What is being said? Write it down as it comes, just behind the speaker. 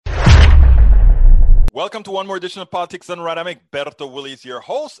Welcome to one more edition of Politics Done Right. I'm Egberto Willies, your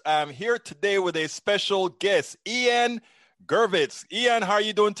host. I'm here today with a special guest, Ian Gervitz. Ian, how are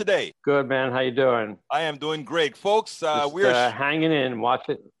you doing today? Good, man. How you doing? I am doing great, folks. We're hanging in. Watch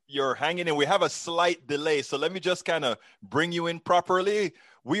it. You're hanging in. We have a slight delay, so let me just kind of bring you in properly.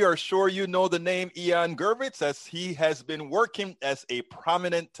 We are sure you know the name Ian Gervitz, as he has been working as a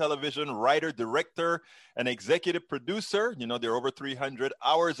prominent television writer, director, and executive producer. You know, there are over 300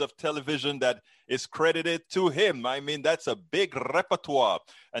 hours of television that is credited to him. I mean, that's a big repertoire.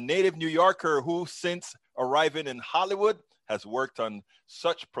 A native New Yorker who, since arriving in Hollywood, has worked on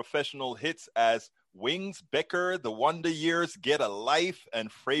such professional hits as Wings, Becker, The Wonder Years, Get a Life, and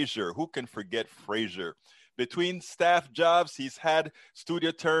Frasier. Who can forget Frasier? Between staff jobs, he's had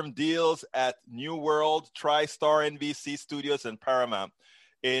studio term deals at New World, TriStar, NBC Studios, and Paramount.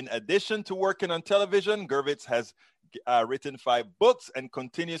 In addition to working on television, Gervitz has written 5 books and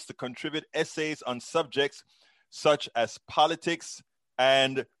continues to contribute essays on subjects such as politics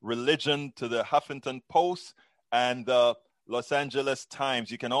and religion to the Huffington Post and the Los Angeles Times.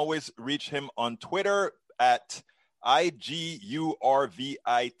 You can always reach him on Twitter at IGURVITZ.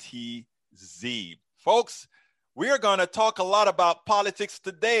 Folks, we are going to talk a lot about politics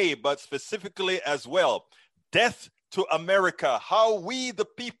today, but specifically as well, death to America, how we the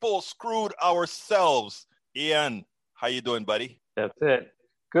people screwed ourselves. Ian, how you doing, buddy? That's it.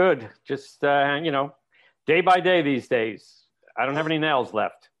 Good. Just, day by day these days. I don't have any nails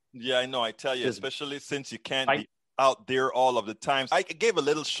left. Yeah, I know. I tell you, especially since you can't be out there all of the time. I gave a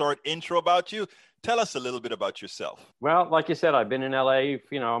little short intro about you. Tell us a little bit about yourself. Well, like you said, I've been in LA.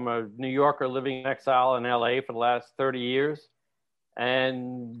 I'm a New Yorker living in exile in LA for the last 30 years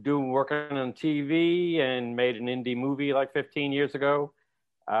and working on TV and made an indie movie like 15 years ago.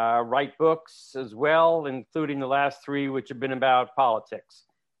 Write books as well, including the last 3, which have been about politics.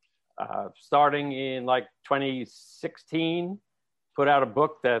 Starting in like 2016, put out a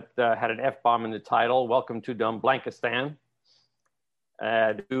book that had an F-bomb in the title, Welcome to Dumblankistan.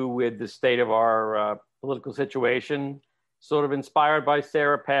 To do with the state of our political situation, sort of inspired by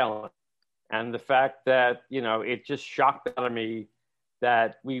Sarah Palin. And the fact that, it just shocked out of me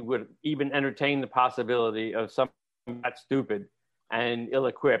that we would even entertain the possibility of something that stupid and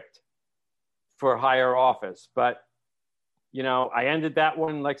ill-equipped for higher office. But, I ended that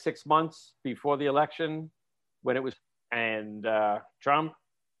one like 6 months before the election when it was, and Trump.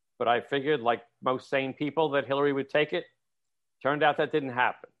 But I figured, like most sane people, that Hillary would take it. Turned out that didn't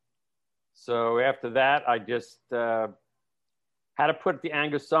happen. So after that, I just had to put the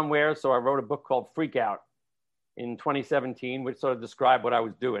anger somewhere. So I wrote a book called Freak Out in 2017, which sort of described what I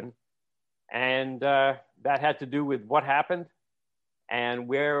was doing. And that had to do with what happened and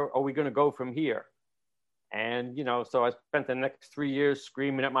where are we going to go from here. And, so I spent the next 3 years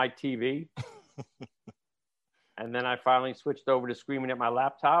screaming at my TV. And then I finally switched over to screaming at my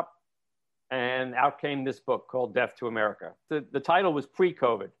laptop. And out came this book called Death to America. The title was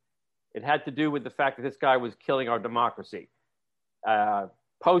pre-COVID. It had to do with the fact that this guy was killing our democracy.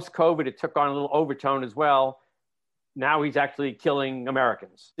 Post-COVID, it took on a little overtone as well. Now he's actually killing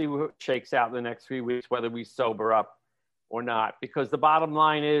Americans. See what shakes out in the next 3 weeks, whether we sober up or not. Because the bottom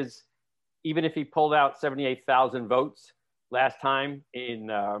line is, even if he pulled out 78,000 votes last time in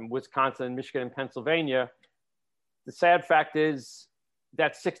Wisconsin, Michigan, and Pennsylvania, the sad fact is,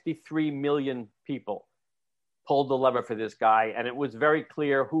 that 63 million people pulled the lever for this guy, and it was very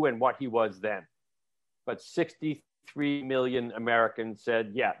clear who and what he was then. But 63 million Americans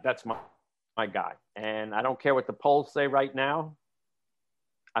said, yeah, that's my guy. And I don't care what the polls say right now.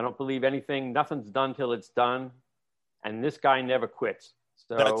 I don't believe anything. Nothing's done till it's done. And this guy never quits.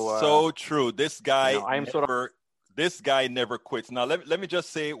 So, that's so true. This guy, this guy never quits. Now, let me just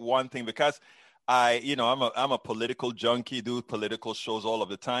say one thing, because I'm a political junkie, do political shows all of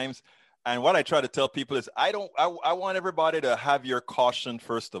the times. And what I try to tell people is I want everybody to have your caution,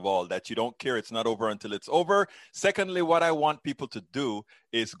 first of all, that you don't care. It's not over until it's over. Secondly, what I want people to do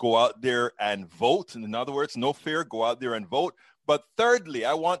is go out there and vote. In other words, no fear, go out there and vote. But thirdly,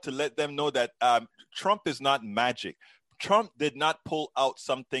 I want to let them know that Trump is not magic. Trump did not pull out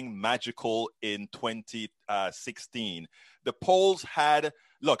something magical in 2016. The polls had,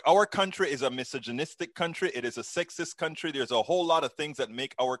 look, our country is a misogynistic country. It is a sexist country. There's a whole lot of things that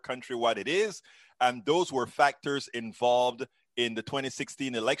make our country what it is. And those were factors involved in the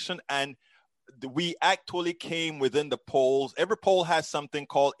 2016 election. And we actually came within the polls. Every poll has something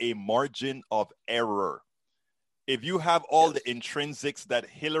called a margin of error. If you have all the intrinsics that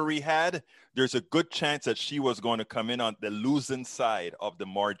Hillary had, there's a good chance that she was going to come in on the losing side of the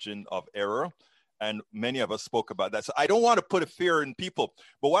margin of error. And many of us spoke about that. So I don't want to put a fear in people.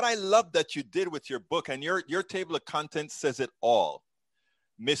 But what I love that you did with your book, and your table of contents says it all.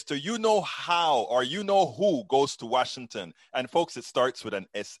 Mr. You know how, or you know who goes to Washington. And folks, it starts with an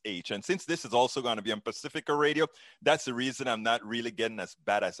SH. And since this is also going to be on Pacifica Radio, that's the reason I'm not really getting as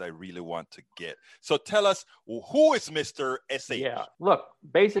bad as I really want to get. So tell us, who is Mr. SH? Yeah, look,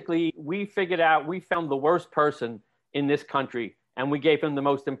 basically, we found the worst person in this country, and we gave him the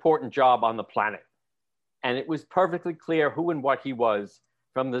most important job on the planet. And it was perfectly clear who and what he was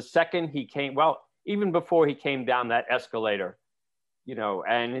from the second he came, well, even before he came down that escalator, you know,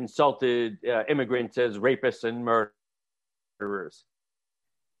 and insulted immigrants as rapists and murderers.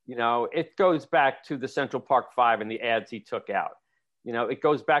 You know, it goes back to the Central Park Five and the ads he took out. You know, it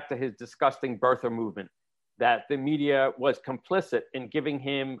goes back to his disgusting birther movement, that the media was complicit in giving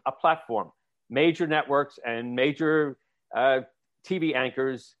him a platform. Major networks and major TV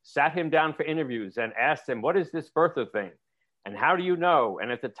anchors sat him down for interviews and asked him, what is this birther thing? And how do you know?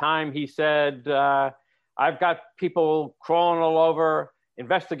 And at the time he said, I've got people crawling all over,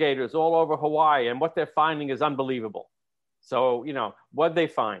 investigators all over Hawaii, and what they're finding is unbelievable. So, you know, what'd they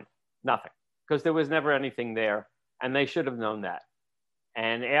find? Nothing, because there was never anything there, and they should have known that.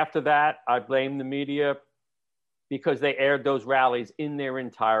 And after that, I blame the media because they aired those rallies in their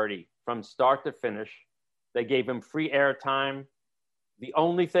entirety, from start to finish. They gave him free airtime. The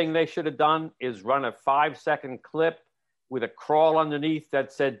only thing they should have done is run a 5-second clip with a crawl underneath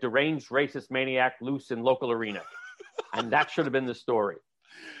that said deranged racist maniac loose in local arena. And that should have been the story.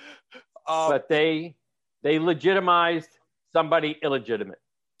 But they legitimized somebody illegitimate.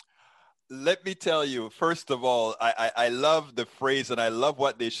 Let me tell you, first of all, I love the phrase, and I love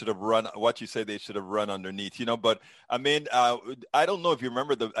what they should have run, what you say they should have run underneath, you know, but I mean, I don't know if you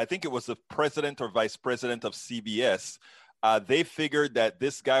remember I think it was the president or vice president of CBS. They figured that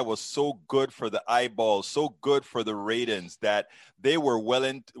this guy was so good for the eyeballs, so good for the ratings, that they were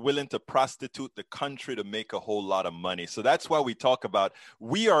willing to prostitute the country to make a whole lot of money. So that's why we talk about,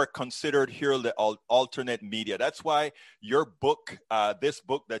 we are considered here the alternate media. That's why your book, this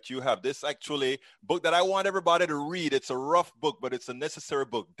book that you have, this actually book that I want everybody to read. It's a rough book, but it's a necessary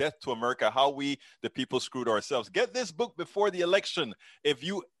book, Death to America, How We, the People, Screwed Ourselves. Get this book before the election if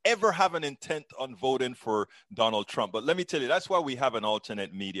you ever have an intent on voting for Donald Trump. But let me tell you, that's why we have an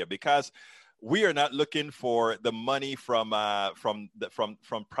alternate media, because we are not looking for the money from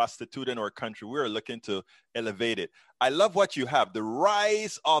prostituting our country. We are looking to elevate it. I love what you have, the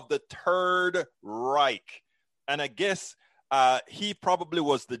rise of the Third Reich. And I guess he probably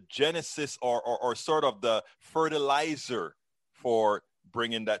was the genesis or sort of the fertilizer for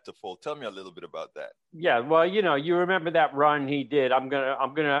bringing that to fold. Tell me a little bit about that. Yeah, well, you know, you remember that run he did. I've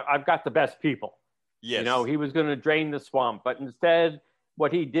got the best people. Yes. You know, he was going to drain the swamp, but instead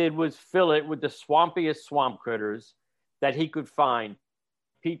what he did was fill it with the swampiest swamp critters that he could find.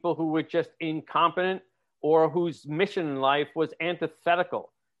 People who were just incompetent or whose mission in life was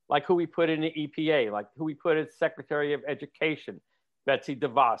antithetical, like who we put in the EPA, like who we put as Secretary of Education, Betsy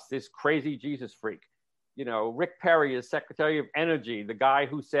DeVos, this crazy Jesus freak. You know, Rick Perry is Secretary of Energy, the guy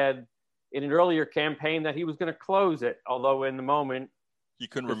who said in an earlier campaign that he was going to close it, although in the moment he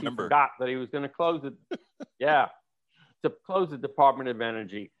couldn't remember. He forgot that he was going to close it. Yeah, to close the Department of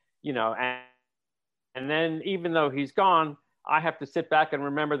Energy. You know, and then even though he's gone, I have to sit back and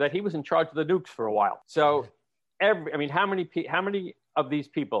remember that he was in charge of the nukes for a while. So, how many of these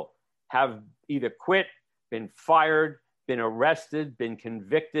people have either quit, been fired, been arrested, been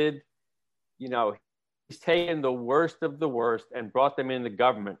convicted? You know, he's taken the worst of the worst and brought them into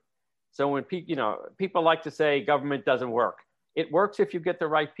government. So when people like to say government doesn't work, it works if you get the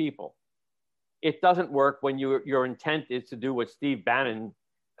right people. It doesn't work when your intent is to do what Steve Bannon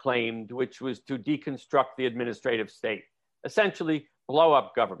claimed, which was to deconstruct the administrative state, essentially blow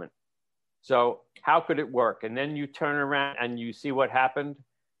up government. So how could it work? And then you turn around and you see what happened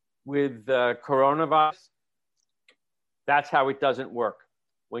with coronavirus. That's how it doesn't work.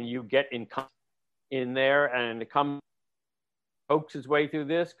 When you get in there and come hoax his way through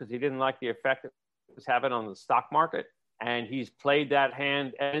this because he didn't like the effect it was having on the stock market. And he's played that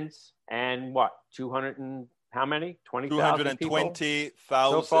hand and what, 200 and how many? 20,000 people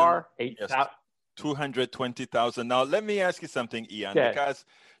 220,000 so far? 8,000. Yes, 220,000. Now, let me ask you something, Ian, because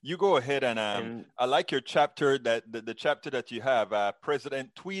you go ahead and I like your chapter, that the chapter that you have,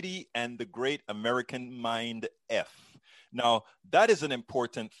 President Tweety and the Great American Mind F. Now, that is an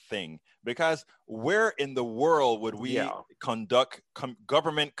important thing, because where in the world would we conduct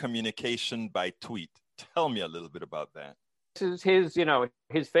government communication by tweet? Tell me a little bit about that. This is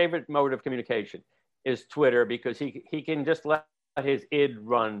his favorite mode of communication is Twitter, because he can just let his id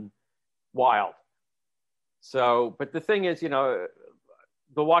run wild. So, but the thing is, the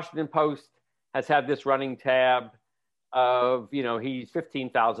Washington Post has had this running tab of, he's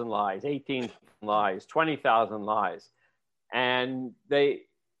 15,000 lies, 18 lies, 20,000 lies. And they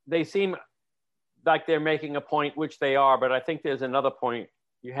seem like they're making a point, which they are, but I think there's another point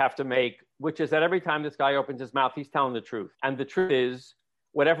you have to make, which is that every time this guy opens his mouth, he's telling the truth. And the truth is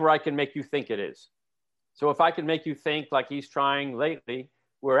whatever I can make you think it is. So if I can make you think, like he's trying lately,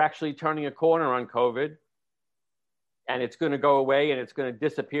 we're actually turning a corner on COVID and it's going to go away and it's going to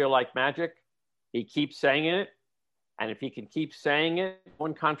disappear like magic, he keeps saying it. And if he can keep saying it,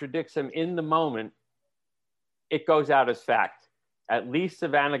 one contradicts him in the moment, it goes out as fact. At least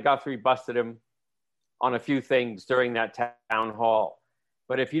Savannah Guthrie busted him on a few things during that town hall.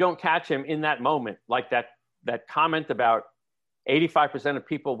 But if you don't catch him in that moment, like that comment about 85% of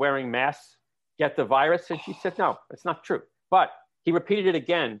people wearing masks get the virus, and she said, no, it's not true. But he repeated it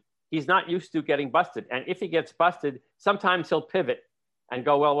again. He's not used to getting busted. And if he gets busted, sometimes he'll pivot and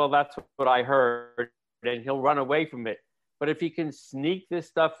go, well, that's what I heard, and he'll run away from it. But if he can sneak this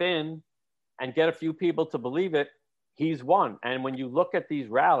stuff in and get a few people to believe it, he's won. And when you look at these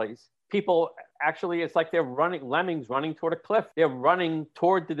rallies, people actually, it's like they're running, lemmings running toward a cliff. They're running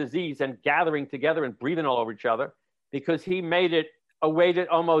toward the disease and gathering together and breathing all over each other because he made it a way to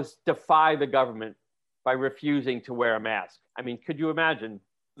almost defy the government by refusing to wear a mask. I mean, could you imagine?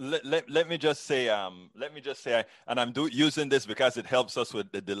 Let me just say, and I'm using this because it helps us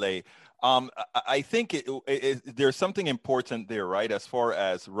with the delay. I think there's something important there, right? As far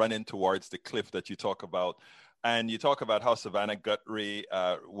as running towards the cliff that you talk about. And you talk about how Savannah Guthrie,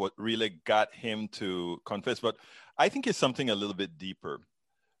 what really got him to confess. But I think it's something a little bit deeper.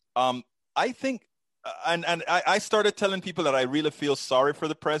 I think, and I started telling people that I really feel sorry for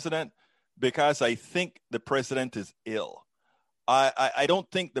the president because I think the president is ill. I don't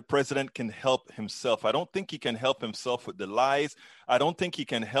think the president can help himself. I don't think he can help himself with the lies. I don't think he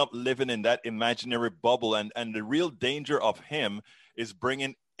can help living in that imaginary bubble. And the real danger of him is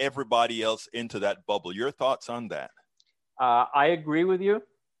bringing everybody else into that bubble. Your thoughts on that? I agree with you.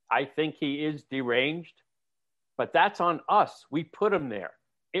 I think he is deranged, but that's on us. We put him there.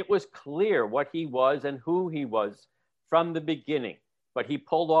 It was clear what he was and who he was from the beginning, but he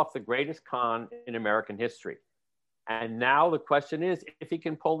pulled off the greatest con in American history. And now the question is if he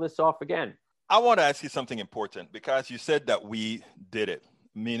can pull this off again. I want to ask you something important because you said that we did it,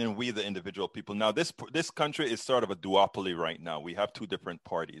 meaning we, the individual people. Now, this country is sort of a duopoly right now. We have two different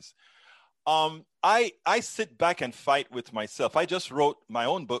parties. I sit back and fight with myself. I just wrote my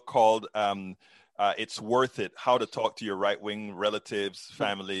own book called It's Worth It, How to Talk to Your Right-Wing Relatives,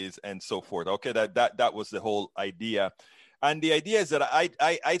 Families, and so forth. Okay, that was the whole idea. And the idea is that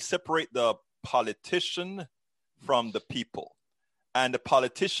I separate the politician from the people, and the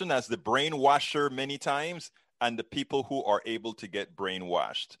politician as the brainwasher many times, and the people who are able to get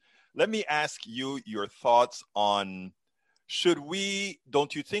brainwashed. Let me ask you your thoughts on,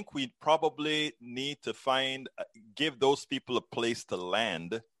 don't you think we probably need to give those people a place to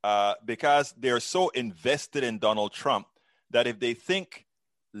land because they're so invested in Donald Trump that if they think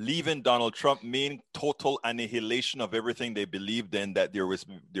leaving Donald Trump mean total annihilation of everything they believed in, that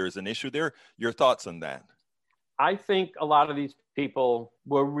there's an issue there? Your thoughts on that? I think a lot of these people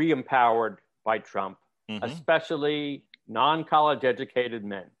were re-empowered by Trump, especially non-college educated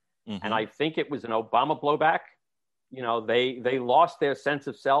men. And I think it was an Obama blowback. They lost their sense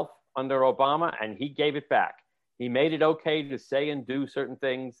of self under Obama, and he gave it back. He made it okay to say and do certain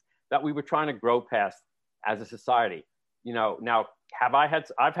things that we were trying to grow past as a society. Now,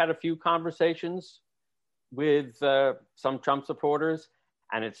 I've had a few conversations with some Trump supporters,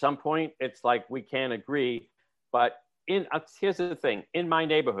 and at some point it's like we can't agree. But here's the thing. In my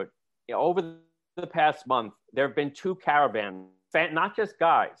neighborhood, over the past month, there have been 2 caravans, not just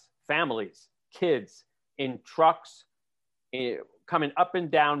guys, families, kids, in trucks, coming up and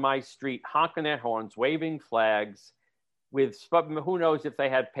down my street, honking their horns, waving flags, with who knows if they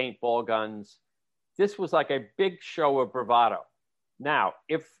had paintball guns. This was like a big show of bravado. Now,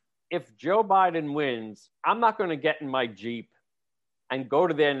 if Joe Biden wins, I'm not going to get in my Jeep and go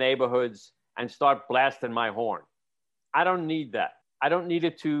to their neighborhoods and start blasting my horn. I don't need that. I don't need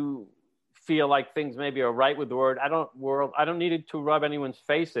it to feel like things maybe are right with the word. I don't need it to rub anyone's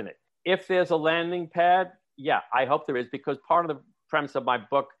face in it. If there's a landing pad, yeah, I hope there is, because part of the premise of my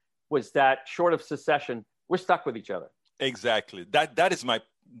book was that short of secession, we're stuck with each other. Exactly. That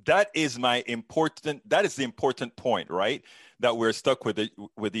is the important point, right? That we're stuck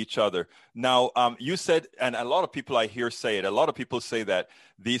with each other. Now, you said, and a lot of people I hear say it, a lot of people say that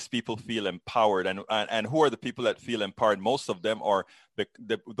these people feel empowered. And who are the people that feel empowered? Most of them are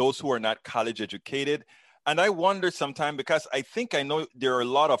those who are not college educated. And I wonder sometimes, because I think I know there are a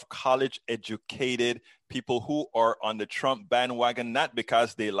lot of college educated people who are on the Trump bandwagon, not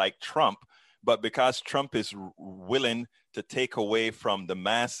because they like Trump, but because Trump is willing to take away from the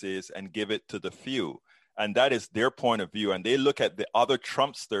masses and give it to the few. And that is their point of view. And they look at the other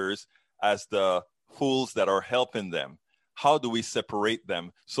Trumpsters as the fools that are helping them. How do we separate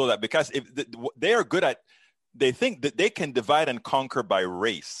them so that, because if they are good at, they think that they can divide and conquer by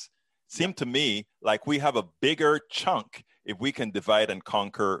race. Seemed to me like we have a bigger chunk if we can divide and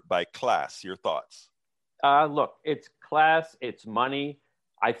conquer by class. Your thoughts? Look, it's class, it's money.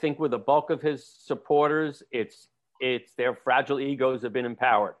 I think with the bulk of his supporters, it's their fragile egos have been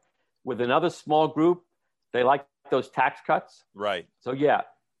empowered. With another small group, they like those tax cuts. Right. So yeah,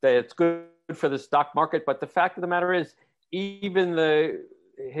 it's good for the stock market. But the fact of the matter is, even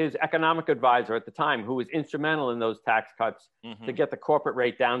his economic advisor at the time, who was instrumental in those tax cuts to get the corporate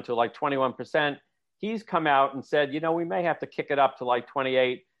rate down to like 21%, he's come out and said, we may have to kick it up to like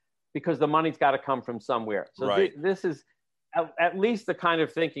 28 because the money's got to come from somewhere. So right. This is at least the kind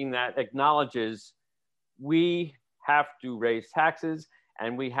of thinking that acknowledges we have to raise taxes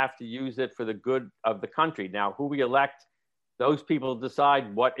and we have to use it for the good of the country. Now, who we elect, those people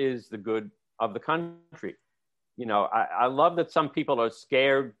decide what is the good of the country. I love that some people are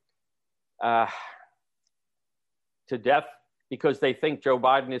scared to death because they think Joe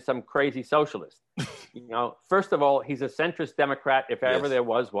Biden is some crazy socialist. First of all, he's a centrist Democrat, if ever there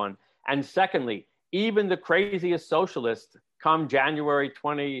was one. And secondly, even the craziest socialist come January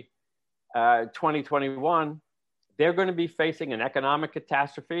 2021, they're going to be facing an economic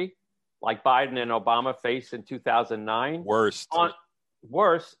catastrophe like Biden and Obama faced in 2009. Worse.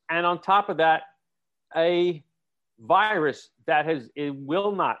 And on top of that, a virus it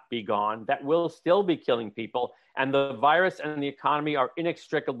will not be gone, that will still be killing people. And the virus and the economy are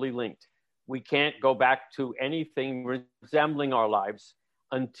inextricably linked. We can't go back to anything resembling our lives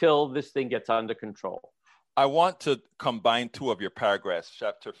until this thing gets under control. I want to combine two of your paragraphs,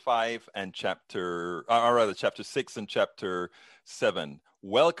 chapter 5 and chapter 6 and chapter 7.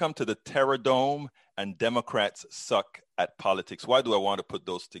 Welcome to the Terror Dome and Democrats suck at politics. Why do I want to put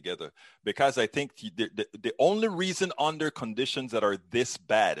those together? Because I think the only reason under conditions that are this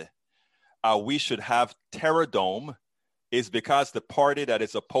bad, we should have Terror Dome is because the party that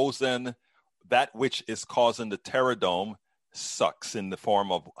is opposing that which is causing the Terror Dome sucks in the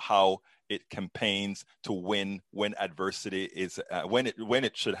form of how it campaigns to win when adversity is, when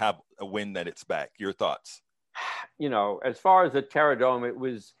it should have a win that it's back. Your thoughts? As far as the Terror Dome, it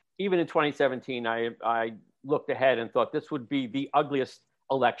was, even in 2017, I looked ahead and thought this would be the ugliest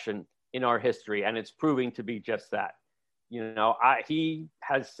election in our history. And it's proving to be just that. He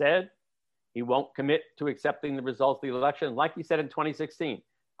has said he won't commit to accepting the results of the election. Like he said in 2016,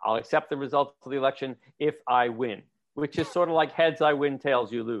 I'll accept the results of the election if I win, which is sort of like heads I win,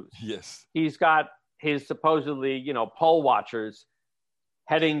 tails you lose. Yes. He's got his supposedly, poll watchers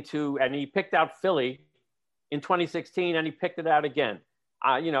heading to, and he picked out Philly in 2016 and he picked it out again.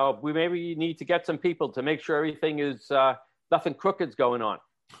 We maybe need to get some people to make sure everything is, nothing crooked's going on.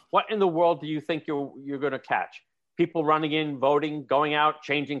 What in the world do you think you're going to catch? People running in, voting, going out,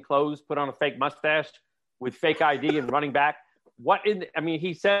 changing clothes, put on a fake mustache with fake ID and running back.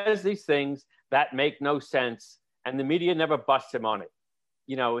 He says these things that make no sense and the media never busts him on it.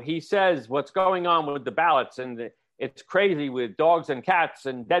 He says what's going on with the ballots and it's crazy with dogs and cats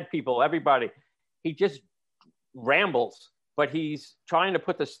and dead people, everybody. He just rambles, but he's trying to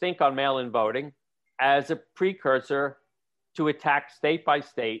put the stink on mail-in voting as a precursor to attack state by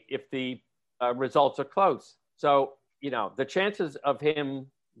state if the results are close. So, the chances of him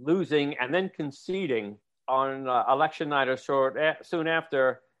losing and then conceding on election night or soon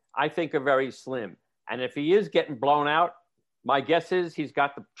after, I think are very slim. And if he is getting blown out, my guess is he's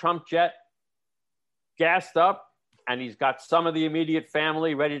got the Trump jet gassed up and he's got some of the immediate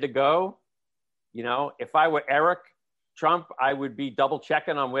family ready to go. If I were Eric Trump, I would be double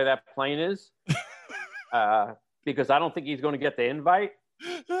checking on where that plane is because I don't think he's going to get the invite.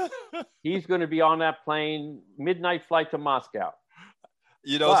 He's going to be on that plane, midnight flight to Moscow.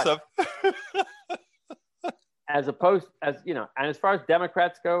 As opposed, and as far as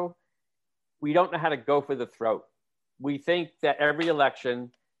Democrats go, we don't know how to go for the throat. We think that every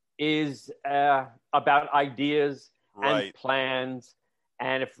election is about ideas and plans.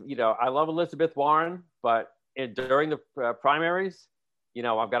 And I love Elizabeth Warren, but during the primaries,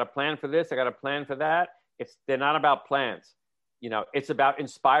 I've got a plan for this, I got a plan for that. They're not about plans. It's about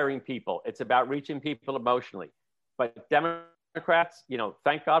inspiring people. It's about reaching people emotionally. But Democrats,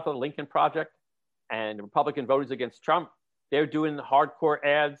 thank God for the Lincoln Project and Republican voters against Trump. They're doing the hardcore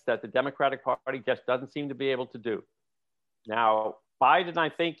ads that the Democratic Party just doesn't seem to be able to do. Now, Biden, I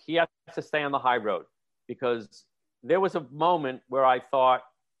think he has to stay on the high road, because there was a moment where I thought,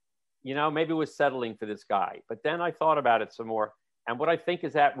 you know, maybe we're settling for this guy. But then I thought about it some more. And what I think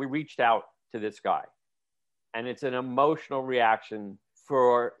is that we reached out to this guy. And it's an emotional reaction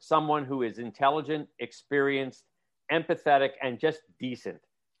for someone who is intelligent, experienced, empathetic, and just decent.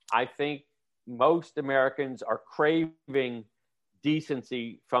 I think most Americans are craving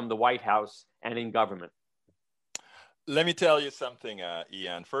decency from the White House and in government. Let me tell you something,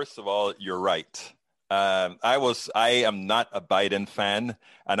 Ian. First of all, you're right. I am not a Biden fan,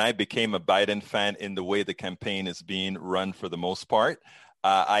 and I became a Biden fan in the way the campaign is being run for the most part.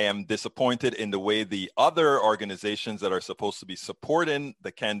 I am disappointed in the way the other organizations that are supposed to be supporting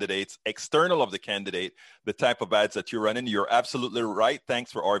the candidates, external of the candidate, the type of ads that you're running. You're absolutely right.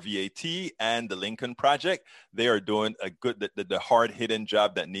 Thanks for RVAT and the Lincoln Project. They are doing a good, the hard-hitting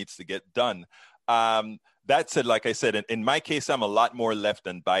job that needs to get done. That said, like I said, in my case, I'm a lot more left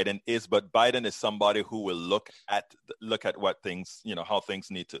than Biden is, but Biden is somebody who will look at what things, you know, how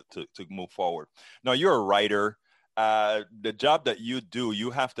things need to move forward. Now, you're a writer. The job that you do,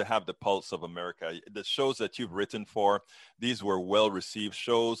 you have to have the pulse of America. The shows that you've written for, these were well-received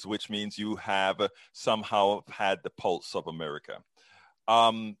shows, which means you have somehow had the pulse of America.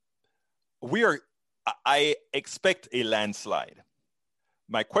 I expect a landslide.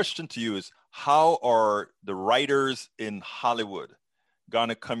 My question to you is, how are the writers in Hollywood going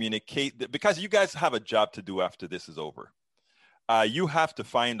to communicate? Because you guys have a job to do after this is over. You have to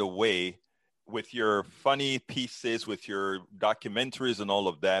find a way with your funny pieces, with your documentaries and all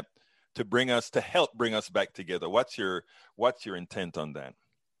of that, to help bring us back together. What's your intent on that?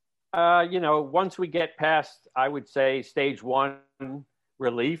 You know, once we get past, I would say, stage one,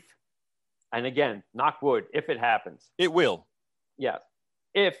 relief. And again, knock wood, if it happens. It will. Yes.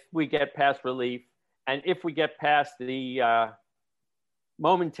 If we get past relief, and if we get past the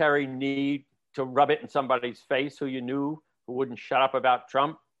momentary need to rub it in somebody's face who you knew who wouldn't shut up about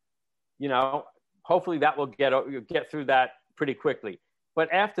Trump, you know, hopefully that will get through that pretty quickly. But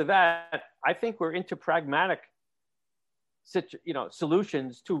after that, I think we're into pragmatic,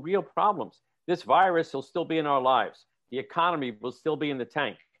 solutions to real problems. This virus will still be in our lives. The economy will still be in the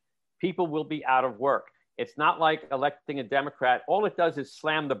tank. People will be out of work. It's not like electing a Democrat. All it does is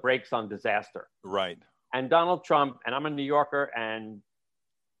slam the brakes on disaster. Right. And Donald Trump, and I'm a New Yorker, and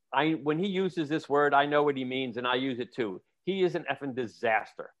when he uses this word, I know what he means, and I use it too. He is an effing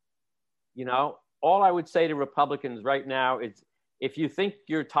disaster. You know, all I would say to Republicans right now is, if you think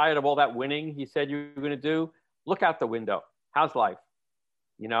you're tired of all that winning he said you were going to do, look out the window. How's life?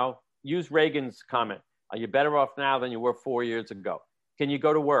 You know, use Reagan's comment. Are you better off now than you were 4 years ago? Can you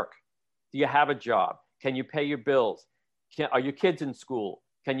go to work? Do you have a job? Can you pay your bills? Are your kids in school?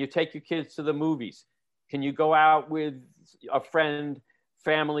 Can you take your kids to the movies? Can you go out with a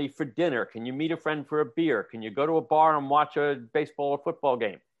family for dinner? Can you meet a friend for a beer? Can you go to a bar and watch a baseball or football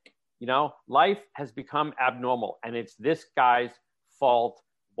game? You know, life has become abnormal, and it's this guy's fault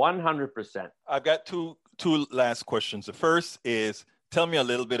 100%. I've got two last questions. The first is, tell me a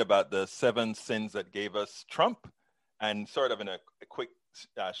little bit about the 7 sins that gave us Trump, and sort of in a quick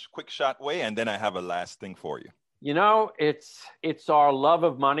shot way, and then I have a last thing for you. You know, it's our love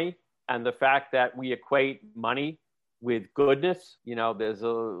of money and the fact that we equate money with goodness. You know, there's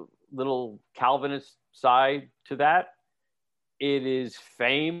a little Calvinist side to that. It is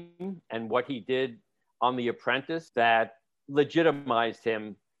fame and what he did on The Apprentice that legitimized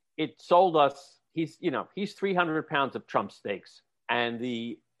him. It sold us, he's 300 pounds of Trump steaks, and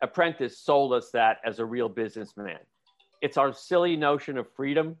The Apprentice sold us that as a real businessman. It's our silly notion of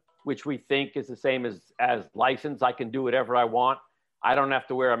freedom, which we think is the same as license. I can do whatever I want. I don't have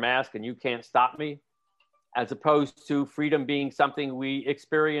to wear a mask and you can't stop me. As opposed to freedom being something we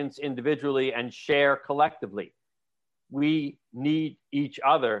experience individually and share collectively. We need each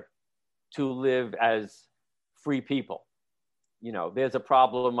other to live as free people. You know, there's a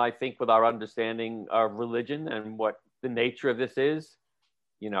problem, I think, with our understanding of religion and what the nature of this is.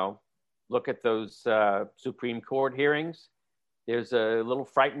 You know, look at those Supreme Court hearings. There's a little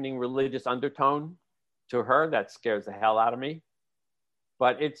frightening religious undertone to her that scares the hell out of me.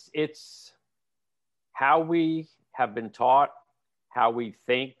 But it's how we have been taught, how we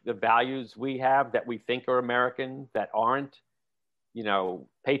think, the values we have that we think are American that aren't. You know,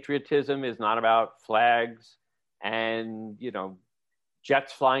 patriotism is not about flags and, you know,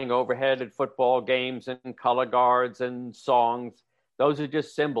 jets flying overhead at football games and color guards and songs. Those are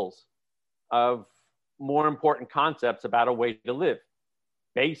just symbols of more important concepts about a way to live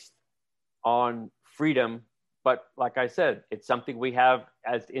based on freedom But like I said, it's something we have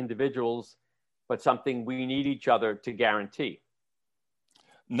as individuals, but something we need each other to guarantee.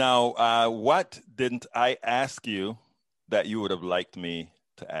 Now, what didn't I ask you that you would have liked me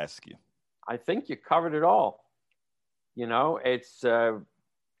to ask you? I think you covered it all. You know, it's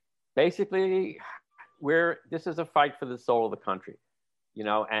basically this is a fight for the soul of the country, you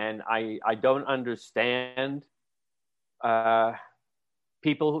know, and I don't understand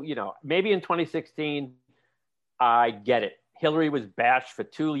people who, you know, maybe in 2016, I get it. Hillary was bashed for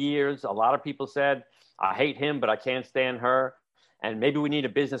 2 years. A lot of people said, I hate him, but I can't stand her. And maybe we need a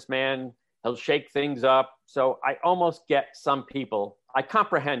businessman. He'll shake things up. So I almost get some people. I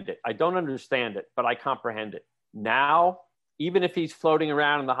comprehend it. I don't understand it, but I comprehend it. Now, even if he's floating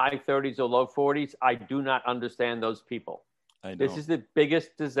around in the high 30s or low 40s, I do not understand those people. I know. This is the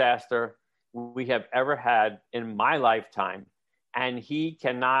biggest disaster we have ever had in my lifetime. And he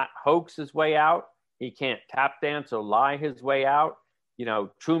cannot hoax his way out. He can't tap dance or lie his way out. You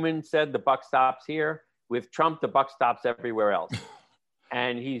know, Truman said the buck stops here. With Trump, the buck stops everywhere else.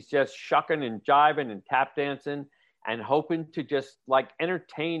 And he's just shucking and jiving and tap dancing and hoping to just like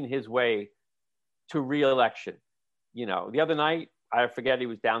entertain his way to re-election. You know, the other night, I forget, he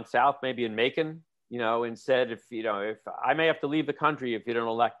was down south, maybe in Macon, you know, and said, if I may have to leave the country if you don't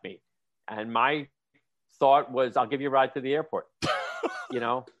elect me. And my thought was, I'll give you a ride to the airport. You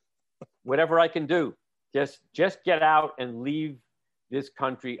know, whatever I can do, just get out and leave this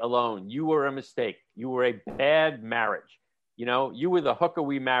country alone. You were a mistake. You were a bad marriage. You know, you were the hooker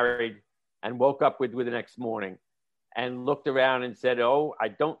we married and woke up with the next morning and looked around and said, oh, I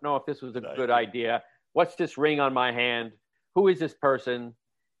don't know if this was a good idea. What's this ring on my hand? Who is this person?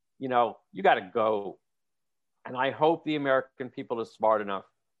 You know, you got to go. And I hope the American people are smart enough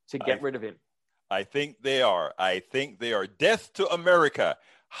to get rid of him. I think they are. I think they are. Death to America.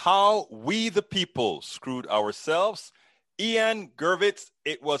 How we the people screwed ourselves. Ian Gervitz,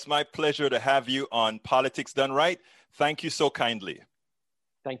 it was my pleasure to have you on Politics Done Right. Thank you so kindly.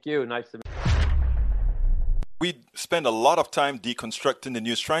 Thank you. Nice to meet you. We spend a lot of time deconstructing the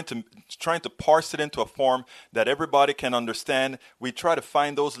news, trying to parse it into a form that everybody can understand. We try to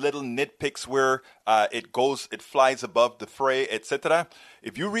find those little nitpicks where it flies above the fray, etc.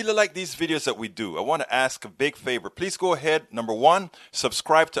 If you really like these videos that we do, I want to ask a big favor. Please go ahead. Number 1,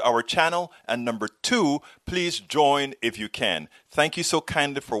 subscribe to our channel. And number 2, please join if you can. Thank you so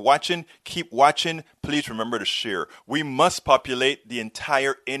kindly for watching. Keep watching. Please remember to share. We must populate the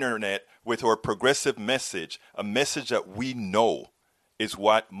entire internet with our progressive message, a message that we know is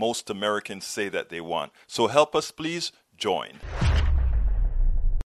what most Americans say that they want. So help us, please join.